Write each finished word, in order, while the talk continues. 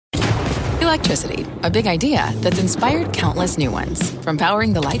Electricity, a big idea that's inspired countless new ones. From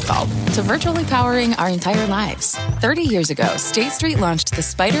powering the light bulb to virtually powering our entire lives. 30 years ago, State Street launched the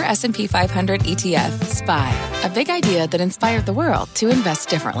SPDR S&P 500 ETF, SPY. A big idea that inspired the world to invest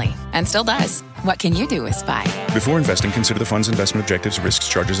differently. And still does. What can you do with SPY? Before investing, consider the fund's investment objectives, risks,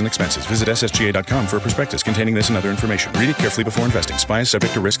 charges, and expenses. Visit ssga.com for a prospectus containing this and other information. Read it carefully before investing. SPY is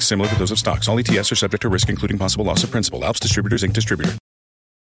subject to risks similar to those of stocks. All ETFs are subject to risk, including possible loss of principal. Alps Distributors, Inc. Distributor.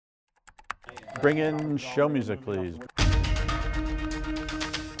 Bring in show music, please.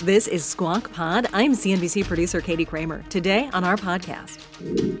 This is Squawk Pod. I'm CNBC producer Katie Kramer. Today on our podcast,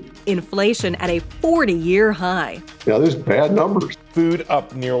 inflation at a 40-year high. Yeah, there's bad numbers. Food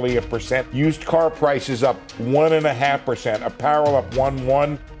up nearly 1%. Used car prices up 1.5%. Apparel up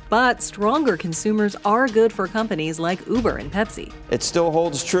 1.1%. But stronger consumers are good for companies like Uber and Pepsi. It still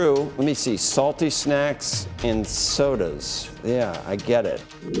holds true. Let me see. Salty snacks and sodas. Yeah, I get it.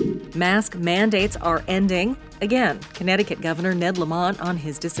 Mask mandates are ending. Again, Connecticut Governor Ned Lamont on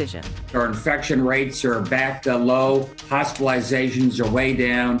his decision. Our infection rates are back to low. Hospitalizations are way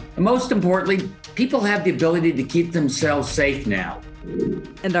down. And most importantly, people have the ability to keep themselves safe now.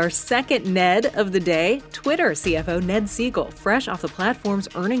 And our second Ned of the day, Twitter CFO Ned Siegel, fresh off the platform's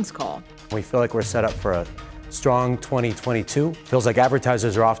earnings call. We feel like we're set up for a strong 2022. Feels like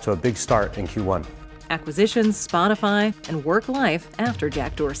advertisers are off to a big start in Q1. Acquisitions, Spotify, and work life after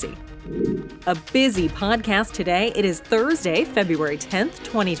Jack Dorsey. A busy podcast today. It is Thursday, February 10th,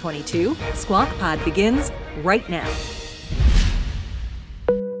 2022. Squawk Pod begins right now.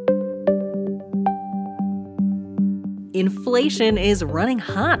 Inflation is running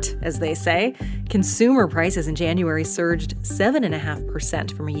hot, as they say. Consumer prices in January surged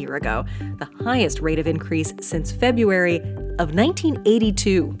 7.5% from a year ago, the highest rate of increase since February of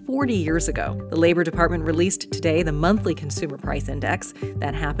 1982, 40 years ago. The Labor Department released today the monthly consumer price index.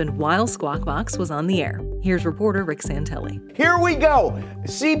 That happened while Squawk Box was on the air. Here's reporter Rick Santelli. Here we go.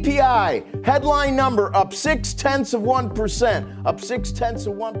 CPI, headline number up 0.6%, up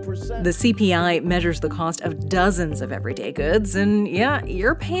 0.6%. The CPI measures the cost of dozens of everyday goods, and yeah,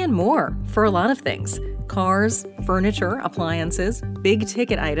 you're paying more for a lot of things. Cars, furniture, appliances, big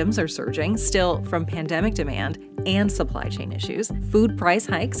ticket items are surging, still from pandemic demand and supply chain issues. Food price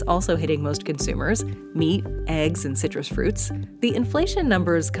hikes also hitting most consumers, meat, eggs, and citrus fruits. The inflation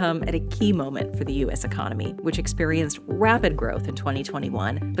numbers come at a key moment for the U.S. economy, which experienced rapid growth in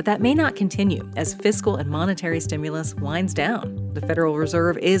 2021. But that may not continue as fiscal and monetary stimulus winds down. The Federal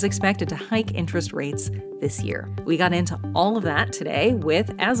Reserve is expected to hike interest rates this year. We got into all of that today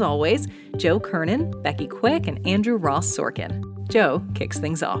with, as always, Joe Kernan, Becky Quick, and Andrew Ross Sorkin. Joe kicks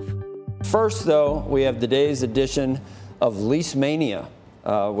things off. First, though, we have today's edition of Lease Mania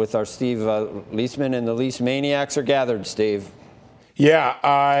with our Steve Leisman, and the Lease Maniacs are gathered, Steve.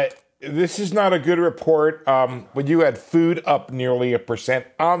 Yeah, this is not a good report. When you had food up nearly 1%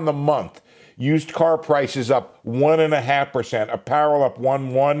 on the month, used car prices up 1.5%, apparel up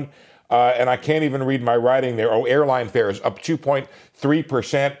 1.1%, and I can't even read my writing there. Oh, airline fares up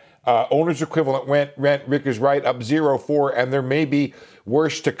 2.3%. Owner's equivalent rent, Rick is right, up 0.4%, and there may be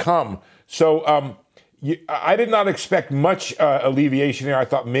worse to come. So I did not expect much alleviation there. I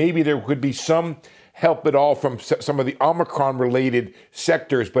thought maybe there could be some help at all from some of the Omicron-related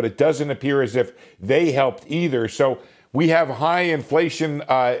sectors, but it doesn't appear as if they helped either. So we have high inflation,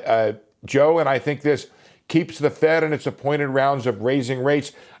 Joe, and I think this keeps the Fed in its appointed rounds of raising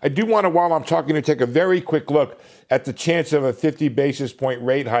rates. I do want to, while I'm talking, to take a very quick look at the chance of a 50 basis point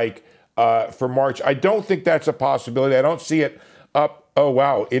rate hike for March. I don't think that's a possibility. I don't see it up. Oh,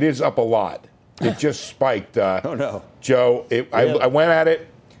 wow. It is up a lot. It just spiked. Oh, no. Joe, I went at it.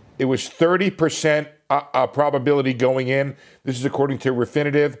 It was 30% probability going in. This is according to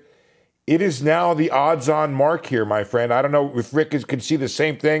Refinitiv. It is now the odds-on mark here, my friend. I don't know if Rick can see the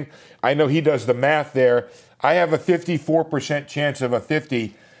same thing. I know he does the math there. I have a 54% chance of a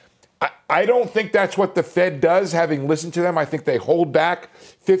 50. I don't think that's what the Fed does, having listened to them. I think they hold back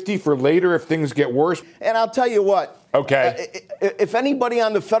 50 for later if things get worse. And I'll tell you what. Okay. If anybody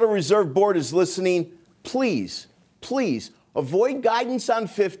on the Federal Reserve Board is listening, please avoid guidance on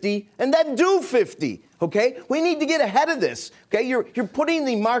 50 and then do 50. Okay, we need to get ahead of this. Okay, you're putting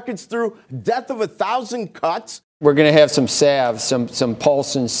the markets through death of 1,000 cuts. We're going to have some salve, some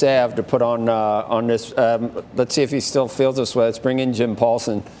Paulson salve to put on this. Let's see if he still feels this way. Let's bring in Jim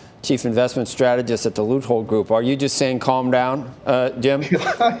Paulson, Chief Investment Strategist at the Loothole Group. Are you just saying calm down, Jim?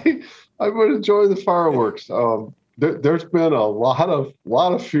 I would enjoy the fireworks. There's been a lot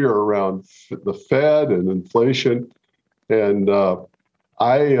of fear around the Fed and inflation, and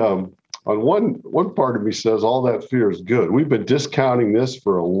on one part of me says all that fear is good. We've been discounting this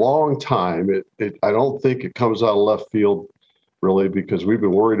for a long time. I don't think it comes out of left field, really, because we've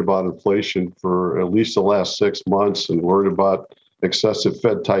been worried about inflation for at least the last 6 months and worried about excessive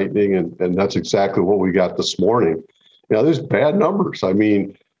Fed tightening, and that's exactly what we got this morning. There's bad numbers. I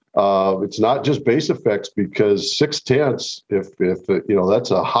mean, it's not just base effects, because 0.6, if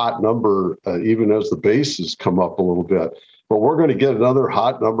that's a hot number, even as the bases come up a little bit. But we're going to get another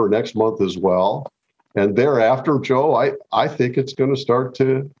hot number next month as well. And thereafter, Joe, I think it's going to start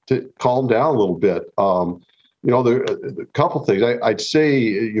to calm down a little bit. There are a couple things. I'd say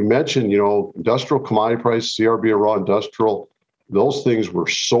you mentioned, industrial commodity price, CRB raw industrial, those things were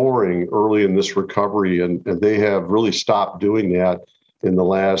soaring early in this recovery, and they have really stopped doing that in the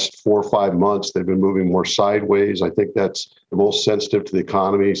last 4 or 5 months. They've been moving more sideways. I think that's the most sensitive to the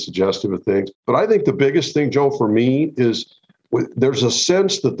economy, suggestive of things. But I think the biggest thing, Joe, for me is there's a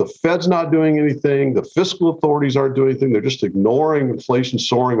sense that the Fed's not doing anything, the fiscal authorities aren't doing anything, they're just ignoring inflation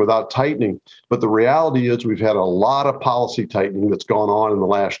soaring without tightening. But the reality is we've had a lot of policy tightening that's gone on in the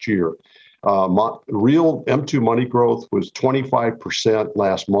last year. Real M2 money growth was 25%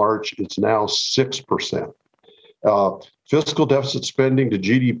 last March. It's now 6%. Fiscal deficit spending to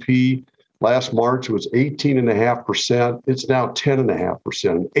GDP last March was 18.5%. It's now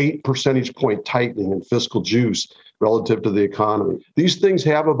 10.5%, 8 percentage point tightening in fiscal juice relative to the economy. These things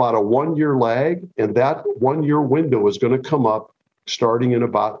have about a 1-year lag, and that 1-year window is going to come up starting in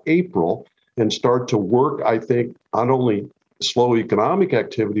about April and start to work, I think, not only slow economic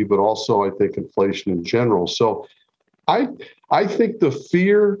activity, but also, I think, inflation in general. So I think the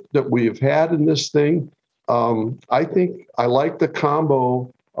fear that we have had in this thing, I think I like the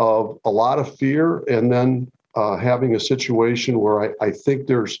combo of a lot of fear and then having a situation where I think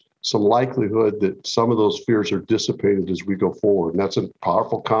there's some likelihood that some of those fears are dissipated as we go forward. And that's a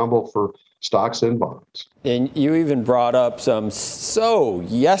powerful combo for stocks and bonds. And you even brought up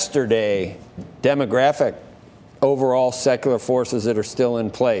yesterday demographic overall secular forces that are still in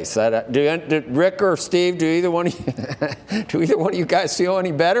place. Did Rick or Steve, do either one of you guys feel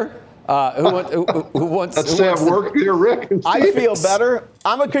any better? Who wants? Let's say I've worked here, Rick. I feel better.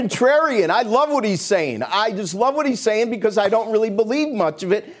 I'm a contrarian. I love what he's saying. I just love what he's saying because I don't really believe much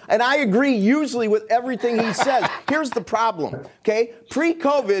of it, and I agree usually with everything he says. Here's the problem. Okay,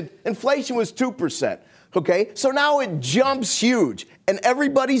 pre-COVID, inflation was 2%. Okay, so now it jumps huge, and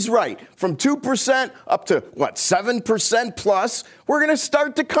everybody's right. From 2% up to 7% plus, we're going to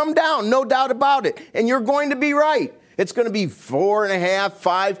start to come down, no doubt about it. And you're going to be right. It's going to be 4.5%,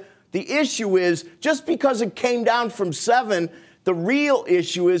 5%. The issue is, just because it came down from 7, the real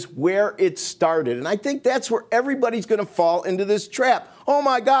issue is where it started. And I think that's where everybody's going to fall into this trap. Oh,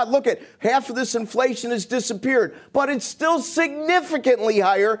 my God, look at half of this inflation has disappeared, but it's still significantly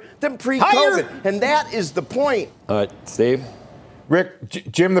higher than pre-COVID. And that is the point. Steve? Rick,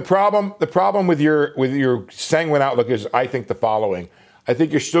 Jim, the problem with your sanguine outlook is, I think, the following. I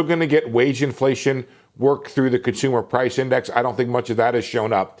think you're still going to get wage inflation work through the consumer price index. I don't think much of that has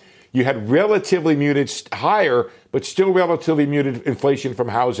shown up. You had relatively muted, higher, but still relatively muted inflation from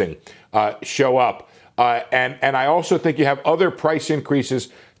housing show up. And I also think you have other price increases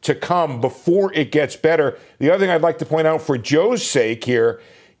to come before it gets better. The other thing I'd like to point out for Joe's sake here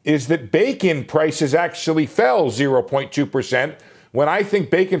is that bacon prices actually fell 0.2%, when I think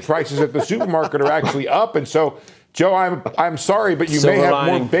bacon prices at the supermarket are actually up. And so, Joe, I'm sorry, but you may have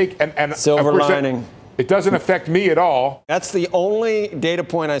more bacon. And silver lining. It doesn't affect me at all. That's the only data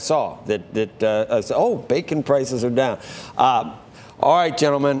point I saw that I said, bacon prices are down. All right,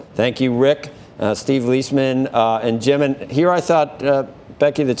 gentlemen. Thank you, Rick, Steve Leisman, and Jim. And here I thought,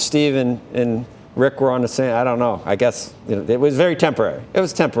 Becky, that Steve and Rick were on the same. I don't know. I guess it was very temporary. It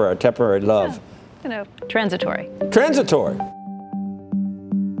was temporary love. Yeah, transitory. Transitory.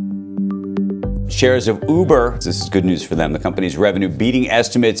 Shares of Uber, this is good news for them. The company's revenue beating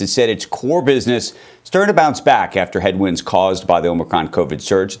estimates. It said its core business started to bounce back after headwinds caused by the Omicron COVID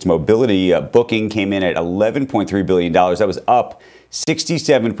surge. Its mobility booking came in at $11.3 billion. That was up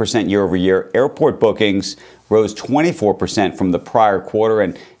 67% year over year. Airport bookings rose 24% from the prior quarter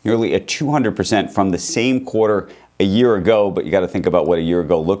and nearly 200% from the same quarter a year ago. But you got to think about what a year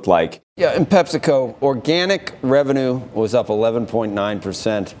ago looked like. Yeah, in PepsiCo, organic revenue was up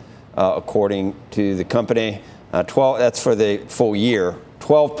 11.9%. According to the company, 12. That's for the full year.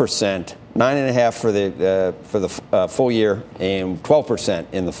 12%, 9.5% for the full year, and 12%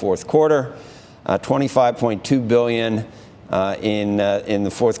 in the fourth quarter. $25.2 billion in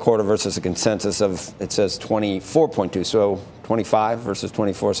the fourth quarter versus a consensus of, it says 24.2. So 25 versus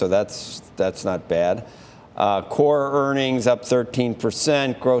 24. So that's not bad. Core earnings up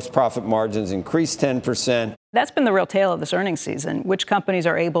 13%. Gross profit margins increased 10%. That's been the real tale of this earnings season. Which companies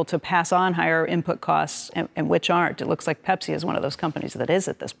are able to pass on higher input costs and which aren't? It looks like Pepsi is one of those companies that is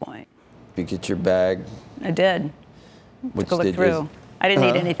at this point. You get your bag? I did. Took a look through. I didn't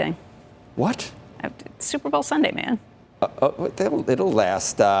eat anything. What? Super Bowl Sunday, man. It'll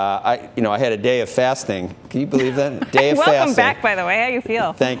last. I had a day of fasting. Can you believe that? A day of fasting. Welcome back, by the way. How you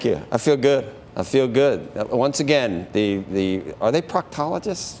feel? Thank you. I feel good. Once again, are they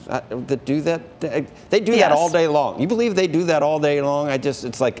proctologists that do that? They do that all day long. You believe they do that all day long?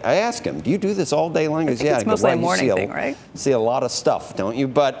 It's like I ask him, do you do this all day long? He goes, yeah. It's mostly a morning thing, right? See a lot of stuff, don't you?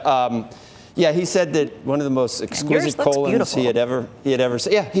 But yeah, he said that one of the most exquisite colons he had ever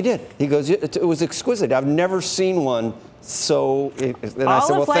seen. Yeah, he did. He goes, it was exquisite. I've never seen one so. And I said, well, thank you.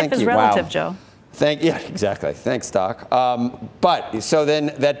 All of life is relative, Joe. Yeah, exactly. Thanks, Doc. But so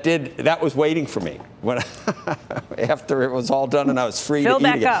then that was waiting for me when after it was all done and I was free to eat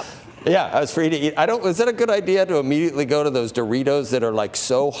back up. Yeah, I was free to eat. Is that a good idea to immediately go to those Doritos that are like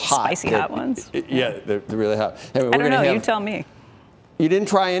so hot? Spicy hot ones. Yeah, they're really hot. I don't know. You tell me. You didn't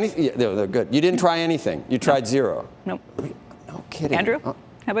try anything? Yeah, they're good. You didn't try anything? You tried zero? Nope. No kidding. Andrew, how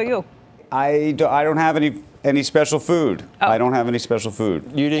about you? I don't have any special food. Oh. I don't have any special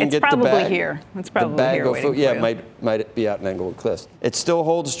food. You didn't get the bag? It's probably here. It's probably here waiting for you. Yeah, might be out in Englewood Cliffs. It still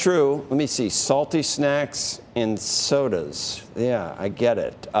holds true. Let me see. Salty snacks and sodas. Yeah, I get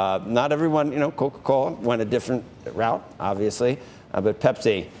it. Not everyone, Coca-Cola went a different route, obviously. But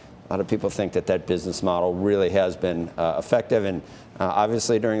Pepsi, a lot of people think that business model really has been effective. And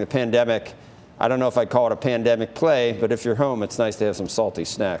obviously during the pandemic, I don't know if I'd call it a pandemic play, but if you're home, it's nice to have some salty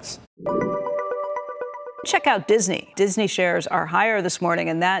snacks. Check out Disney. Disney shares are higher this morning,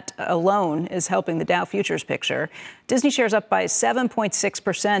 and that alone is helping the Dow futures picture. Disney shares up by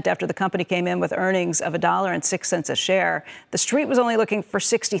 7.6% after the company came in with earnings of $1.06 a share. The street was only looking for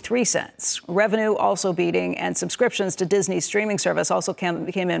 63 cents. Revenue also beating, and subscriptions to Disney's streaming service also came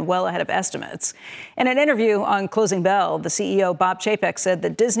in well ahead of estimates. In an interview on Closing Bell, the CEO, Bob Chapek, said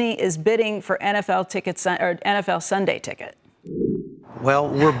that Disney is bidding for NFL Sunday ticket. Well,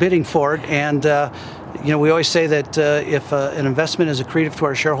 we're bidding for it, and we always say that if an investment is accretive to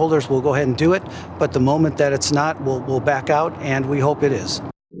our shareholders, we'll go ahead and do it. But the moment that it's not, we'll back out, and we hope it is.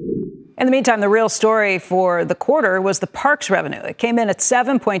 In the meantime, the real story for the quarter was the parks revenue. It came in at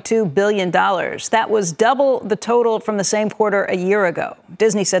 $7.2 billion. That was double the total from the same quarter a year ago.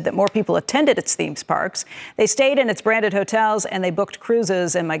 Disney said that more people attended its theme parks. They stayed in its branded hotels and they booked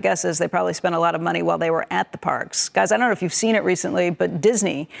cruises. And my guess is they probably spent a lot of money while they were at the parks. Guys, I don't know if you've seen it recently, but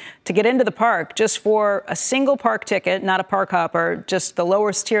Disney, to get into the park, just for a single park ticket, not a park hopper, just the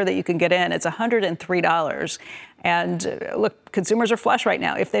lowest tier that you can get in, it's $103. And look, consumers are flush right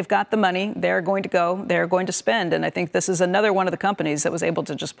now. If they've got the money, they're going to go, they're going to spend. And I think this is another one of the companies that was able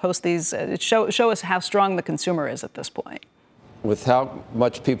to just post these, show us how strong the consumer is at this point. With how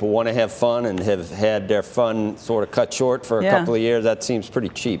much people want to have fun and have had their fun sort of cut short for a couple of years, that seems pretty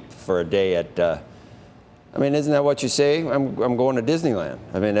cheap for a day at, isn't that what you say? I'm going to Disneyland.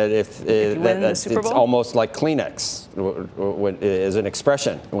 It's almost like Kleenex as an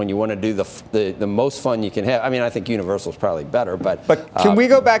expression when you want to do the most fun you can have. I think Universal's probably better, but can we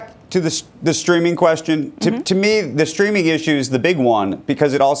go back to the streaming question? To me, the streaming issue is the big one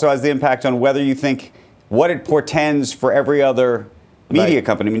because it also has the impact on whether you think what it portends for every other media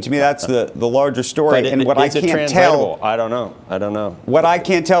company. To me, that's the larger story. And what I can't tell, I don't know. What I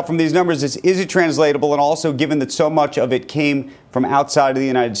can't tell from these numbers is it translatable? And also, given that so much of it came from outside of the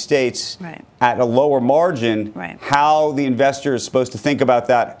United States at a lower margin, how the investor is supposed to think about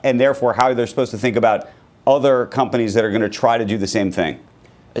that, and therefore how they're supposed to think about other companies that are going to try to do the same thing.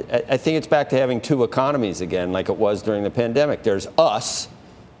 I think it's back to having two economies again, like it was during the pandemic. There's us,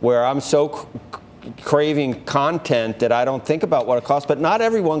 where I'm so craving content that I don't think about what it costs, but not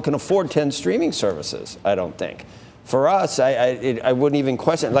everyone can afford 10 streaming services, I don't think. For us, I wouldn't even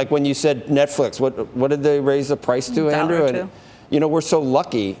question, like when you said Netflix, what did they raise the price to, Andrew? And, we're so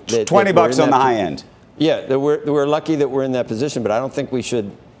lucky that $20 on the high end. Yeah, we're lucky that we're in that position, but I don't think we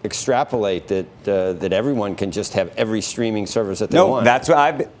should extrapolate that everyone can just have every streaming service that they want. No,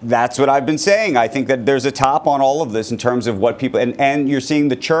 that's what I've been saying. I think that there's a top on all of this in terms of what people and you're seeing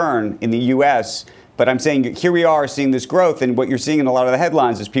the churn in the U.S. But I'm saying here we are seeing this growth, and what you're seeing in a lot of the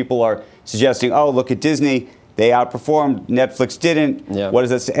headlines is people are suggesting, oh, look at Disney, they outperformed, Netflix didn't. Yeah. What is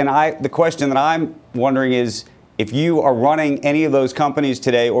this? And the question that I'm wondering is, if you are running any of those companies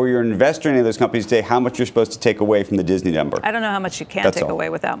today, or you're an investor in any of those companies today, how much you're supposed to take away from the Disney number? I don't know how much you can take away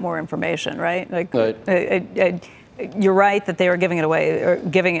without more information, right? You're right that they were giving it away or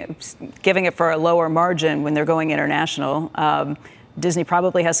giving it for a lower margin when they're going international. Disney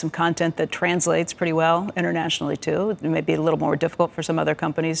probably has some content that translates pretty well internationally, too. It may be a little more difficult for some other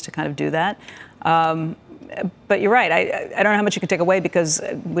companies to kind of do that. But you're right. I don't know how much you can take away because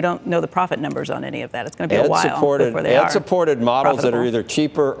we don't know the profit numbers on any of that. It's going to be a while before they are ad-supported models profitable. that are either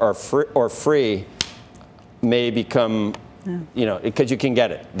cheaper or free may become, because you can get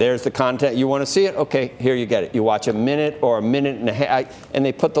it. There's the content. You want to see it? Okay, here you get it. You watch a minute or a minute and a half, and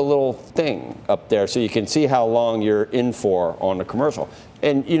they put the little thing up there so you can see how long you're in for on the commercial.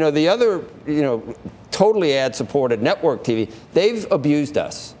 And, the other, totally ad-supported network TV, they've abused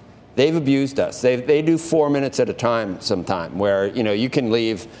us. They do 4 minutes at a time sometime where, you can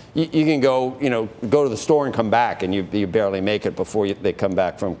leave, you can go to the store and come back and you barely make it before they come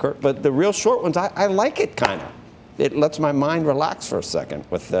back from Kurt. But the real short ones, I like it kind of. It lets my mind relax for a second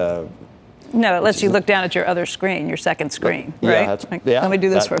with No, it lets you look down at your other screen, your second screen, right? Let me do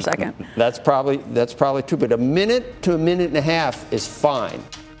this for a second. That's probably true, but a minute to a minute and a half is fine.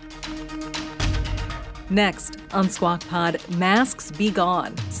 Next on Squawk Pod, masks be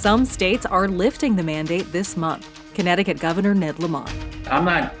gone. Some states are lifting the mandate this month. Connecticut Governor Ned Lamont. I'm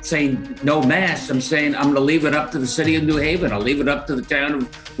not saying no masks. I'm saying I'm going to leave it up to the city of New Haven. I'll leave it up to the town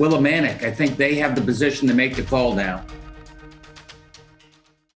of Willimantic. I think they have the position to make the call now.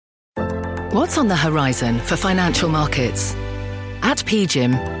 What's on the horizon for financial markets? At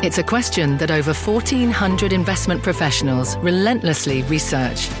PGIM, it's a question that over 1,400 investment professionals relentlessly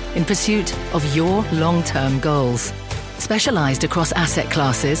research in pursuit of your long-term goals. Specialized across asset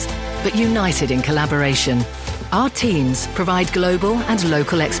classes, but united in collaboration, our teams provide global and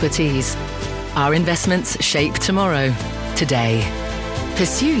local expertise. Our investments shape tomorrow, today.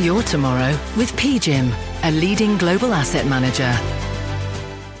 Pursue your tomorrow with PGIM, a leading global asset manager.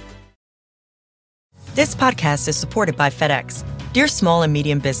 This podcast is supported by FedEx. Dear small and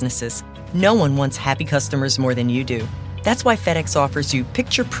medium businesses, no one wants happy customers more than you do. That's why FedEx offers you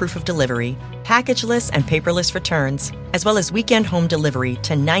picture proof of delivery, packageless and paperless returns, as well as weekend home delivery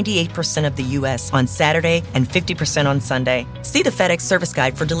to 98% of the U.S. on Saturday and 50% on Sunday. See the FedEx service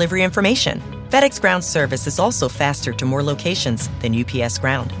guide for delivery information. FedEx Ground service is also faster to more locations than UPS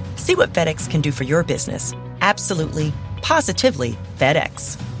Ground. See what FedEx can do for your business. Absolutely, positively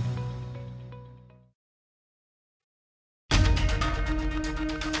FedEx.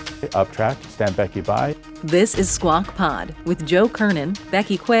 Uptrack, stand Becky by. This is Squawk Pod with Joe Kernan,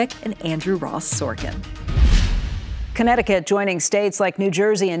 Becky Quick, and Andrew Ross Sorkin. Connecticut joining states like New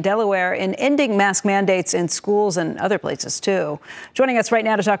Jersey and Delaware in ending mask mandates in schools and other places, too. Joining us right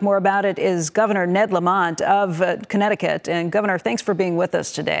now to talk more about it is Governor Ned Lamont of Connecticut. And Governor, thanks for being with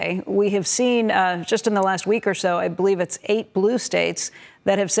us today. We have seen just in the last week or so, I believe it's 8 blue states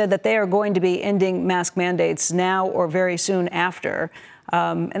that have said that they are going to be ending mask mandates now or very soon after.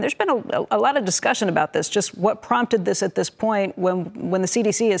 And there's been a lot of discussion about this, just what prompted this at this point when the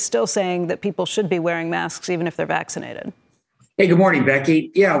CDC is still saying that people should be wearing masks even if they're vaccinated. Hey, good morning, Becky.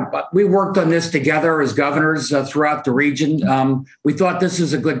 Yeah, we worked on this together as governors throughout the region. We thought this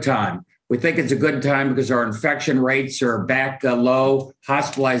is a good time. We think it's a good time because our infection rates are back low,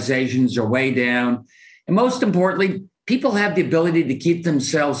 hospitalizations are way down. And most importantly, people have the ability to keep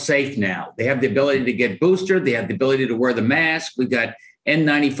themselves safe now. They have the ability to get boosted. They have the ability to wear the mask. We've got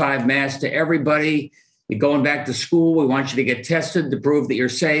N95 masks to everybody. You're going back to school. We want you to get tested to prove that you're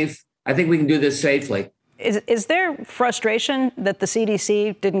safe. I think we can do this safely. Is there frustration that the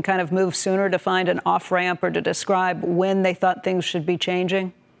CDC didn't kind of move sooner to find an off-ramp or to describe when they thought things should be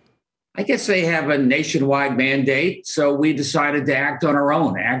changing? I guess they have a nationwide mandate, so we decided to act on our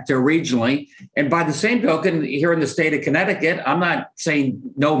own, act regionally. And by the same token, here in the state of Connecticut, I'm not saying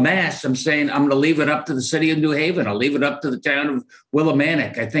no masks. I'm saying I'm going to leave it up to the city of New Haven. I'll leave it up to the town of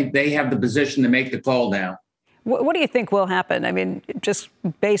Willimantic. I think they have the position to make the call now. What do you think will happen? I mean, just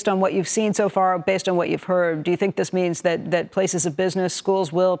based on what you've seen so far, based on what you've heard, do you think this means that places of business,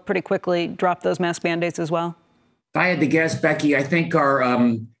 schools will pretty quickly drop those mask mandates as well? If I had to guess, Becky, I think our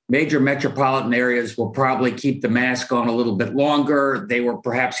major metropolitan areas will probably keep the mask on a little bit longer. They will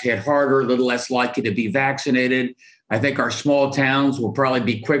perhaps hit harder, a little less likely to be vaccinated. I think our small towns will probably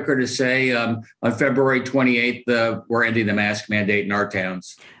be quicker to say on February 28th, we're ending the mask mandate in our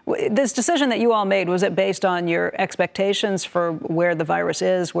towns. This decision that you all made, was it based on your expectations for where the virus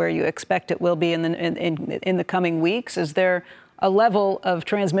is, where you expect it will be in the coming weeks? Is there a level of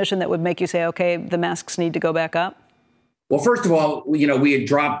transmission that would make you say, okay, the masks need to go back up? Well, first of all, we had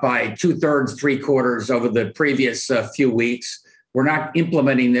dropped by 2/3, 3/4 over the previous few weeks. We're not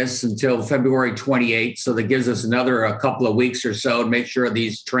implementing this until February 28th, so that gives us another couple of weeks or so to make sure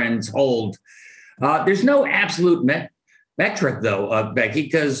these trends hold. There's no absolute metric, though, Becky,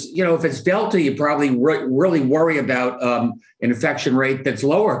 because, if it's Delta, you probably really worry about an infection rate that's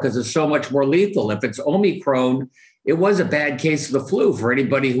lower because it's so much more lethal. If it's Omicron, it was a bad case of the flu for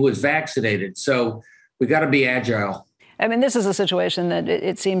anybody who was vaccinated. So we got to be agile. I mean, this is a situation that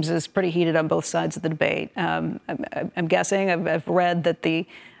it seems is pretty heated on both sides of the debate. I'm guessing, I've read that the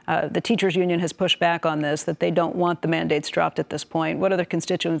teachers union has pushed back on this, that they don't want the mandates dropped at this point. What other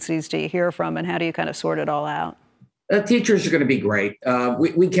constituencies do you hear from, and how do you kind of sort it all out? Teachers are going to be great.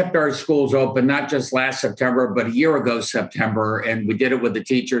 We kept our schools open, not just last September, but a year ago, September, and we did it with the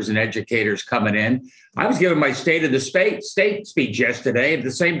teachers and educators coming in. I was giving my state of the state speech yesterday. At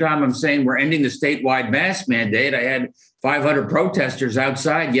the same time, I'm saying we're ending the statewide mask mandate. I had 500 protesters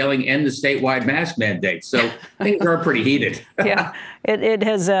outside yelling, "End the statewide mask mandate." So things are pretty heated. Yeah, it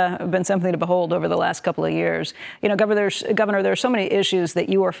has been something to behold over the last couple of years. Governor, there are so many issues that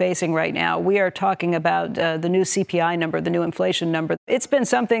you are facing right now. We are talking about the new CPI number, the new inflation number. It's been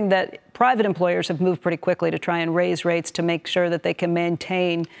something that private employers have moved pretty quickly to try and raise rates to make sure that they can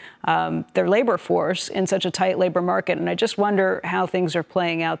maintain their labor force in such a tight labor market. And I just wonder how things are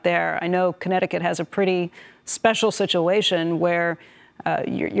playing out there. I know Connecticut has a pretty special situation where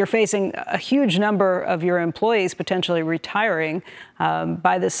you're facing a huge number of your employees potentially retiring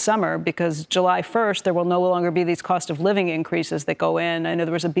by this summer, because July 1st, there will no longer be these cost of living increases that go in. I know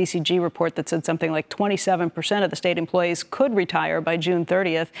there was a BCG report that said something like 27% of the state employees could retire by June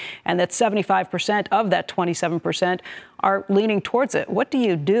 30th, and that 75% of that 27% are leaning towards it. What do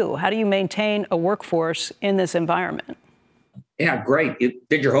you do? How do you maintain a workforce in this environment? Yeah, great. You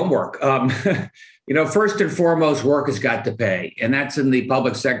did your homework. First and foremost, work has got to pay, and that's in the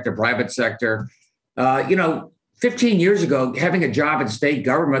public sector, private sector. 15 years ago, having a job in state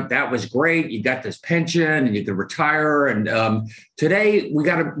government, that was great. You got this pension and you could retire. And today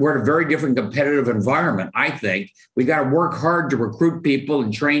we're in a very different competitive environment. I think we got to work hard to recruit people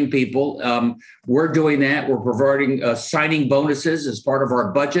and train people. We're doing that. We're providing signing bonuses as part of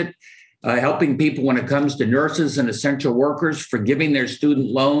our budget. Helping people when it comes to nurses and essential workers, forgiving their student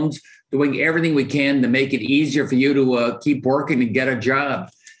loans, doing everything we can to make it easier for you to keep working and get a job.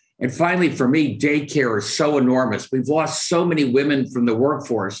 And finally, for me, daycare is so enormous. We've lost so many women from the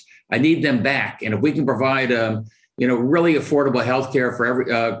workforce. I need them back. And if we can provide, really affordable health care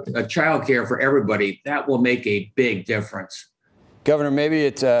for child care for everybody, that will make a big difference. Governor, maybe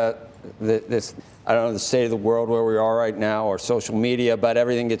it's this, I don't know, the state of the world where we are right now, or social media, but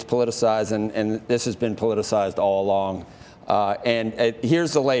everything gets politicized, and this has been politicized all along. And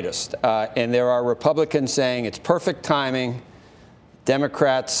here's the latest. And there are Republicans saying it's perfect timing.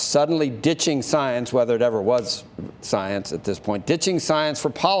 Democrats suddenly ditching science, whether it ever was science at this point, ditching science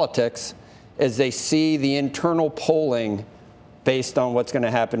for politics as they see the internal polling based on what's going to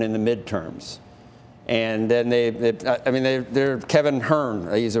happen in the midterms. And then Kevin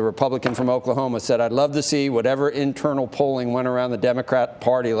Hern, he's a Republican from Oklahoma, said, "I'd love to see whatever internal polling went around the Democrat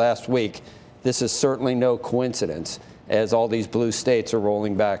Party last week. This is certainly no coincidence, as all these blue states are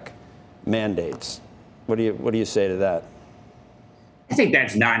rolling back mandates." What do you say to that? I think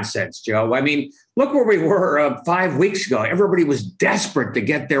that's nonsense, Joe. I mean, look where we were 5 weeks ago. Everybody was desperate to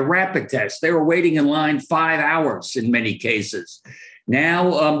get their rapid test. They were waiting in line 5 hours in many cases.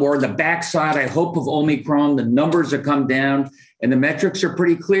 Now we're on the backside, I hope, of Omicron. The numbers have come down and the metrics are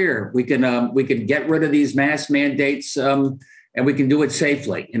pretty clear. We can get rid of these mask mandates and we can do it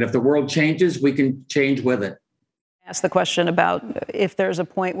safely. And if the world changes, we can change with it. Ask the question about if there's a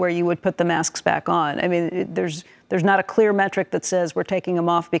point where you would put the masks back on. I mean, there's not a clear metric that says we're taking them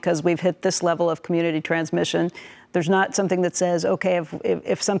off because we've hit this level of community transmission. There's not something that says, okay,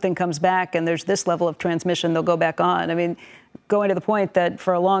 if something comes back and there's this level of transmission, they'll go back on. I mean, going to the point that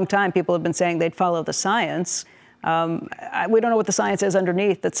for a long time, people have been saying they'd follow the science. We don't know what the science is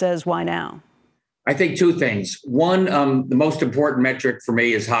underneath that says why now. I think two things. One, the most important metric for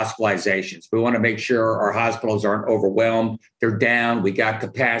me is hospitalizations. We want to make sure our hospitals aren't overwhelmed. They're down. We got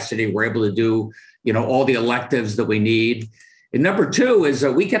capacity. We're able to do, all the electives that we need. And number two is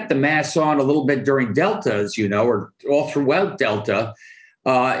we kept the masks on a little bit during Delta, as you know, or all throughout Delta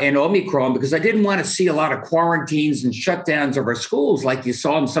and Omicron, because I didn't want to see a lot of quarantines and shutdowns of our schools like you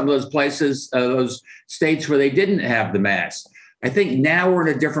saw in some of those places, those states where they didn't have the masks. I think now we're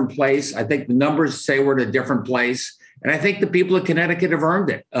in a different place. I think the numbers say we're in a different place. And I think the people of Connecticut have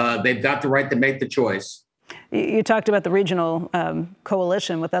earned it. They've got the right to make the choice. You talked about the regional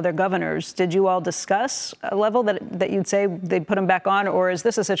coalition with other governors. Did you all discuss a level that you'd say they'd put them back on? Or is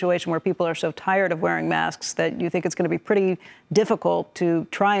this a situation where people are so tired of wearing masks that you think it's going to be pretty difficult to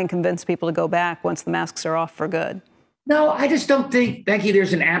try and convince people to go back once the masks are off for good? No, I just don't think, Becky,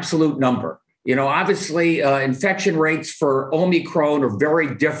 there's an absolute number. Obviously, infection rates for Omicron are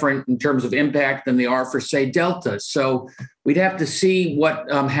very different in terms of impact than they are for, say, Delta. So we'd have to see what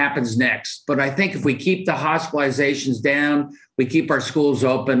happens next. But I think if we keep the hospitalizations down, we keep our schools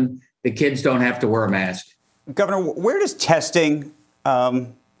open, the kids don't have to wear a mask. Governor, where does testing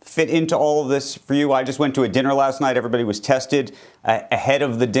fit into all of this for you? I just went to a dinner last night. Everybody was tested ahead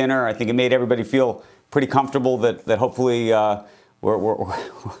of the dinner. I think it made everybody feel pretty comfortable that hopefully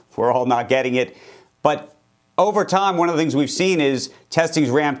we're all not getting it. But over time, one of the things we've seen is testing's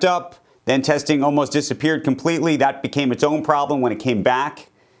ramped up, then testing almost disappeared completely. That became its own problem when it came back.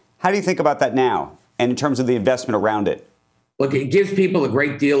 How do you think about that now, and in terms of the investment around it? Look, it gives people a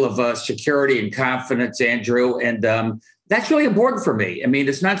great deal of security and confidence, Andrew, and that's really important for me. I mean,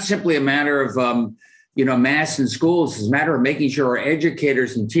 it's not simply a matter of masks in schools. It's a matter of making sure our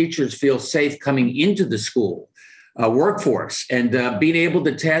educators and teachers feel safe coming into the school workforce, and being able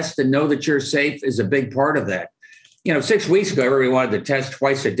to test and know that you're safe is a big part of that. 6 weeks ago, everybody wanted to test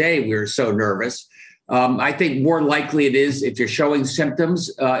twice a day. We were so nervous. I think more likely it is if you're showing symptoms,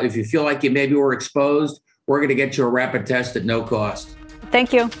 if you feel like you maybe were exposed, we're going to get you a rapid test at no cost.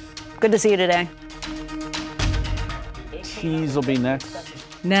 Thank you. Good to see you today. Cheese will be next.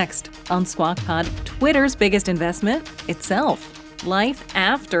 Next on Squawk Pod, Twitter's biggest investment, itself. Life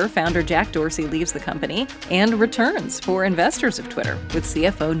after founder Jack Dorsey leaves the company, and returns for investors of Twitter with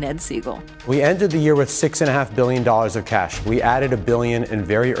CFO Ned Siegel. We ended the year with $6.5 billion of cash. We added $1 billion in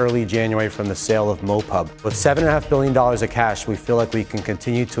very early January from the sale of MoPub. With $7.5 billion of cash, we feel like we can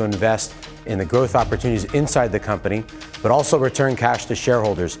continue to invest in the growth opportunities inside the company, but also return cash to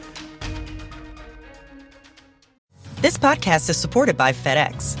shareholders. This podcast is supported by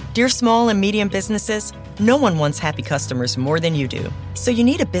FedEx. Dear small and medium businesses, no one wants happy customers more than you do. So you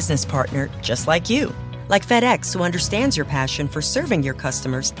need a business partner just like you. Like FedEx, who understands your passion for serving your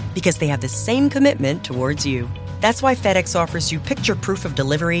customers because they have the same commitment towards you. That's why FedEx offers you picture proof of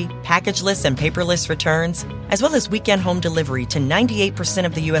delivery, packageless and paperless returns, as well as weekend home delivery to 98%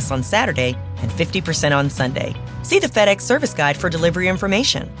 of the U.S. on Saturday and 50% on Sunday. See the FedEx service guide for delivery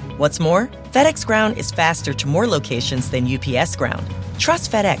information. What's more, FedEx Ground is faster to more locations than UPS Ground.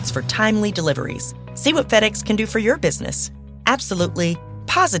 Trust FedEx for timely deliveries. See what FedEx can do for your business. Absolutely,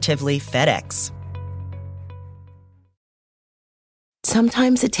 positively FedEx.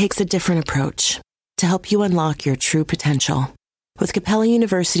 Sometimes it takes a different approach to help you unlock your true potential. With Capella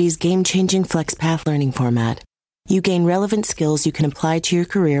University's game-changing FlexPath learning format, you gain relevant skills you can apply to your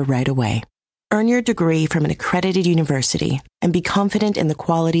career right away. Earn your degree from an accredited university and be confident in the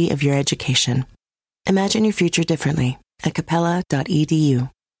quality of your education. Imagine your future differently at capella.edu.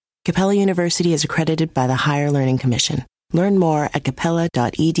 Capella University is accredited by the Higher Learning Commission. Learn more at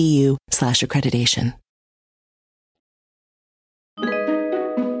capella.edu/accreditation.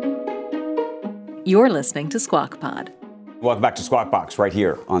 You're listening to Squawk Pod. Welcome back to Squawk Box right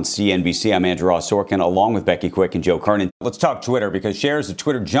here on CNBC. I'm Andrew Ross Sorkin, along with Becky Quick and Joe Kernan. Let's talk Twitter, because shares of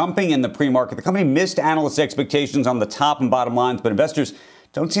Twitter jumping in the pre-market. The company missed analysts' expectations on the top and bottom lines, but investors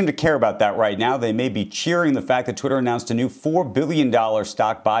don't seem to care about that right now. They may be cheering the fact that Twitter announced a new $4 billion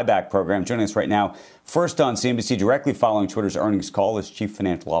stock buyback program. Joining us right now, first on CNBC, directly following Twitter's earnings call, is Chief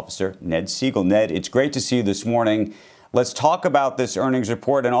Financial Officer Ned Siegel. Ned, it's great to see you this morning. Let's talk about this earnings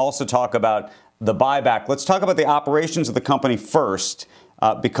report and also talk about the buyback. Let's talk about the operations of the company first,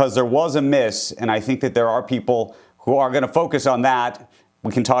 because there was a miss, and I think that there are people who are going to focus on that.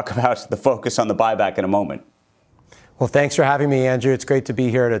 We can talk about the focus on the buyback in a moment. Well, thanks for having me, Andrew. It's great to be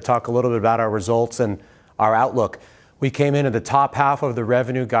here to talk a little bit about our results and our outlook. We came in at the top half of the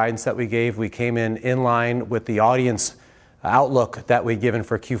revenue guidance that we gave. We came in line with the audience outlook that we'd given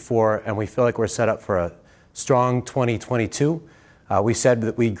for Q4, and we feel like we're set up for a strong 2022. We said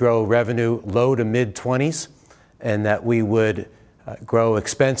that we'd grow revenue low to mid-20s and that we would grow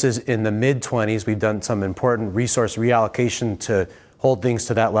expenses in the mid-20s. We've done some important resource reallocation to hold things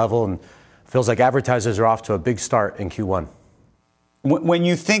to that level, and feels like advertisers are off to a big start in Q1. When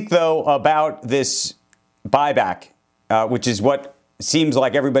you think, though, about this buyback, which is what seems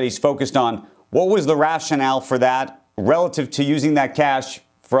like everybody's focused on, what was the rationale for that relative to using that cash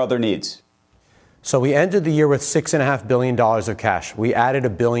for other needs? So we ended the year with $6.5 billion of cash. We added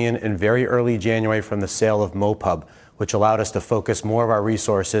 $1 billion in very early January from the sale of MoPub, which allowed us to focus more of our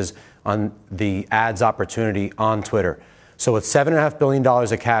resources on the ads opportunity on Twitter. So with $7.5 billion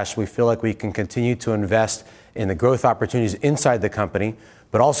of cash, we feel like we can continue to invest in the growth opportunities inside the company,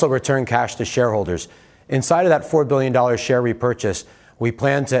 but also return cash to shareholders. Inside of that $4 billion share repurchase, we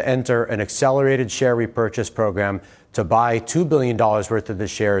plan to enter an accelerated share repurchase program to buy $2 billion worth of the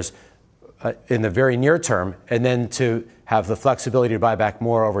shares in the very near term, and then to have the flexibility to buy back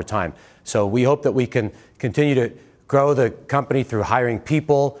more over time. So we hope that we can continue to grow the company through hiring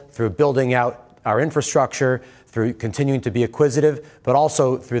people, through building out our infrastructure, through continuing to be acquisitive, but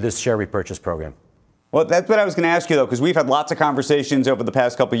also through this share repurchase program. Well, that's what I was going to ask you, though, because we've had lots of conversations over the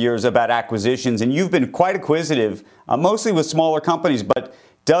past couple of years about acquisitions, and you've been quite acquisitive, mostly with smaller companies. But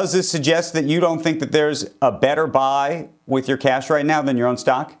does this suggest that you don't think that there's a better buy with your cash right now than your own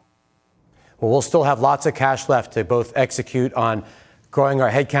stock? Well, we'll still have lots of cash left to both execute on growing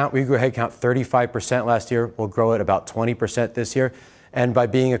our headcount. We grew headcount 35% last year. We'll grow it about 20% this year. And by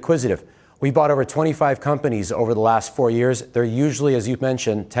being acquisitive. We bought over 25 companies over the last 4 years. They're usually, as you've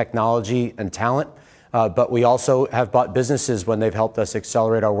mentioned, technology and talent. But we also have bought businesses when they've helped us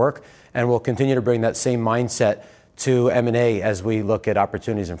accelerate our work. And we'll continue to bring that same mindset to M&A as we look at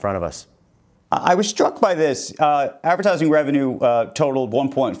opportunities in front of us. I was struck by this. Advertising revenue totaled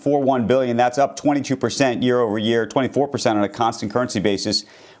 $1.41 billion. That's up 22% year over year, 24% on a constant currency basis.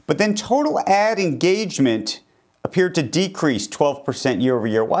 But then total ad engagement appeared to decrease 12% year over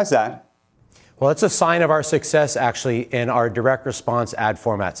year. Why is that? Well, it's a sign of our success, actually, in our direct response ad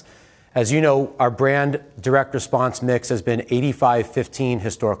formats. As you know, our brand direct response mix has been 85-15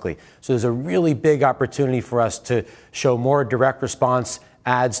 historically. So there's a really big opportunity for us to show more direct response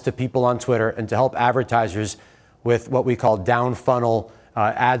ads to people on Twitter and to help advertisers with what we call down funnel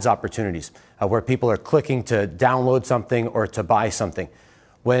ads opportunities, where people are clicking to download something or to buy something.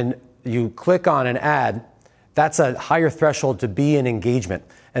 When you click on an ad, that's a higher threshold to be in engagement.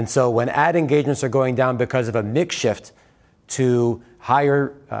 And so when ad engagements are going down because of a mix shift to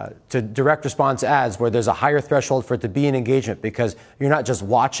to direct response ads, where there's a higher threshold for it to be in engagement, because you're not just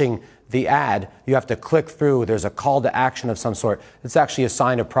watching the ad, you have to click through, there's a call to action of some sort. It's actually a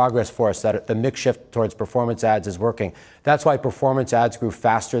sign of progress for us that the mix shift towards performance ads is working. That's why performance ads grew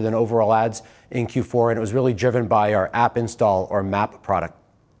faster than overall ads in Q4, and it was really driven by our app install or MAP product.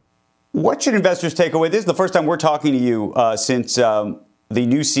 What should investors take away? This is the first time we're talking to you since the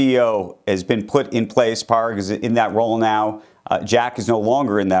new CEO has been put in place. Parag is in that role now. Jack is no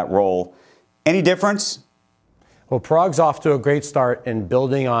longer in that role. Any difference? Well, Parag's off to a great start in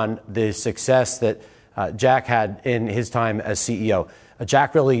building on the success that Jack had in his time as CEO.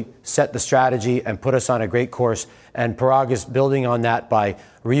 Jack really set the strategy and put us on a great course, and Parag is building on that by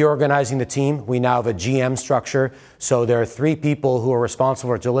reorganizing the team. We now have a GM structure, so there are 3 people who are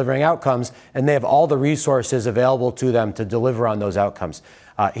responsible for delivering outcomes, and they have all the resources available to them to deliver on those outcomes.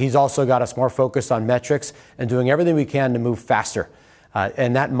 He's also got us more focused on metrics and doing everything we can to move faster.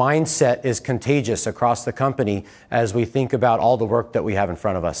 And that mindset is contagious across the company as we think about all the work that we have in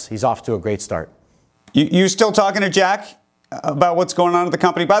front of us. He's off to a great start. You still talking to Jack about what's going on at the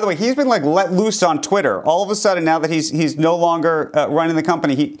company? By the way, he's been let loose on Twitter. All of a sudden, now that he's no longer running the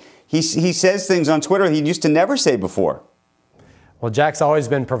company, he says things on Twitter he used to never say before. Well, Jack's always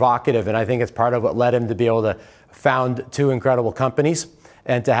been provocative, and I think it's part of what led him to be able to found 2 incredible companies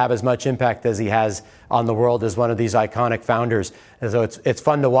and to have as much impact as he has on the world as one of these iconic founders. And so it's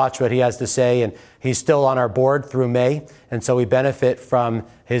fun to watch what he has to say, and he's still on our board through May, and so we benefit from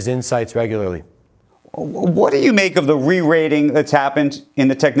his insights regularly. What do you make of the re-rating that's happened in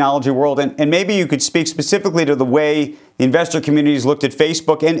the technology world? And maybe you could speak specifically to the way the investor community's looked at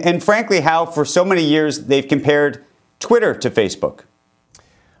Facebook and frankly, how for so many years they've compared Twitter to Facebook.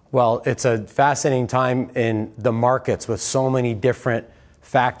 Well, it's a fascinating time in the markets with so many different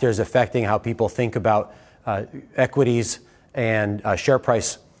factors affecting how people think about equities and share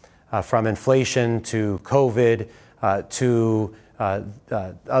price, from inflation to COVID to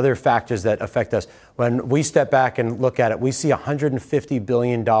other factors that affect us. When we step back and look at it, we see $150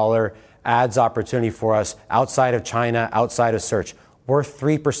 billion ads opportunity for us outside of China, outside of search. We're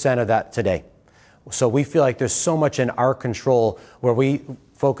 3% of that today. So we feel like there's so much in our control where we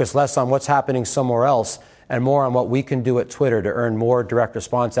focus less on what's happening somewhere else and more on what we can do at Twitter to earn more direct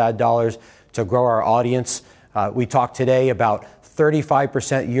response ad dollars, to grow our audience. We talked today about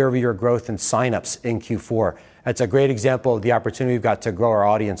 35% year-over-year growth in signups in Q4. That's a great example of the opportunity we've got to grow our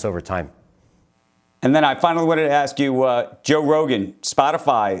audience over time. And then I finally wanted to ask you, Joe Rogan,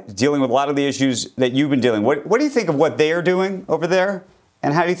 Spotify, dealing with a lot of the issues that you've been dealing with. What do you think of what they are doing over there?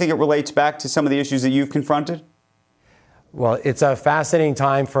 And how do you think it relates back to some of the issues that you've confronted? Well, it's a fascinating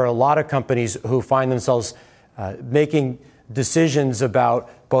time for a lot of companies who find themselves making decisions about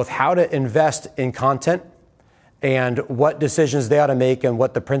both how to invest in content and what decisions they ought to make and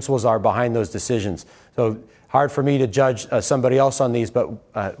what the principles are behind those decisions. So hard for me to judge somebody else on these, but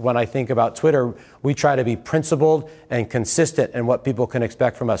when I think about Twitter, we try to be principled and consistent in what people can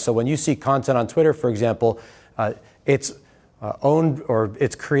expect from us. So when you see content on Twitter, for example, it's owned or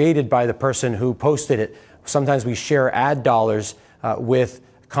it's created by the person who posted it. Sometimes we share ad dollars with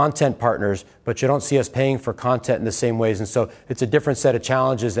content partners, but you don't see us paying for content in the same ways. And so it's a different set of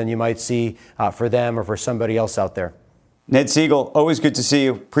challenges than you might see for them or for somebody else out there. Ned Segal, always good to see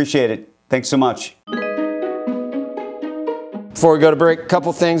you. Appreciate it. Thanks so much. Before we go to break, a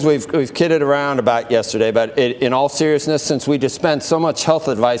couple things we've kidded around about yesterday, but in all seriousness, since we dispense so much health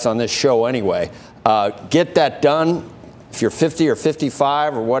advice on this show anyway, get that done. If you're 50 or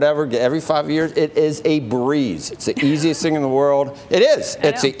 55 or whatever, every 5 years, it is a breeze. It's the easiest thing in the world. It is.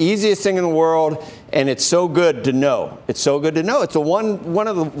 It's the easiest thing in the world, and it's so good to know. It's so good to know. It's one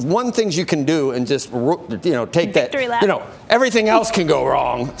of the things you can do and just take Victory that. lap. Everything else can go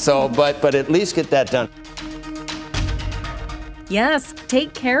wrong. So, but at least get that done. Yes,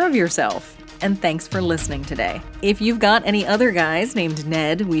 take care of yourself. And thanks for listening today. If you've got any other guys named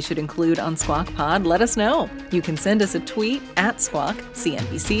Ned we should include on Squawk Pod, let us know. You can send us a tweet at Squawk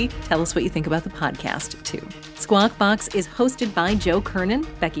CNBC. Tell us what you think about the podcast, too. Squawk Box is hosted by Joe Kernan,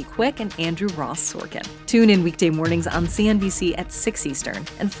 Becky Quick, and Andrew Ross Sorkin. Tune in weekday mornings on CNBC at 6 Eastern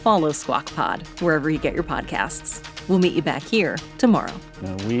and follow Squawk Pod wherever you get your podcasts. We'll meet you back here tomorrow.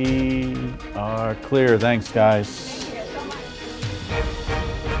 We are clear. Thanks, guys.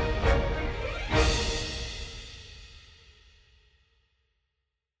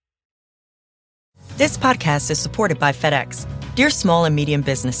 This podcast is supported by FedEx. Dear small and medium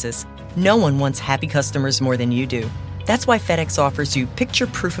businesses, no one wants happy customers more than you do. That's why FedEx offers you picture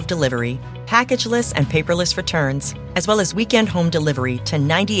proof of delivery, packageless and paperless returns, as well as weekend home delivery to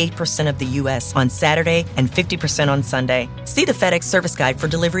 98% of the U.S. on Saturday and 50% on Sunday. See the FedEx service guide for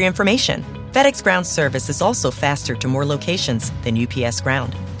delivery information. FedEx Ground service is also faster to more locations than UPS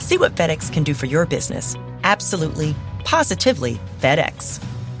Ground. See what FedEx can do for your business. Absolutely, positively FedEx.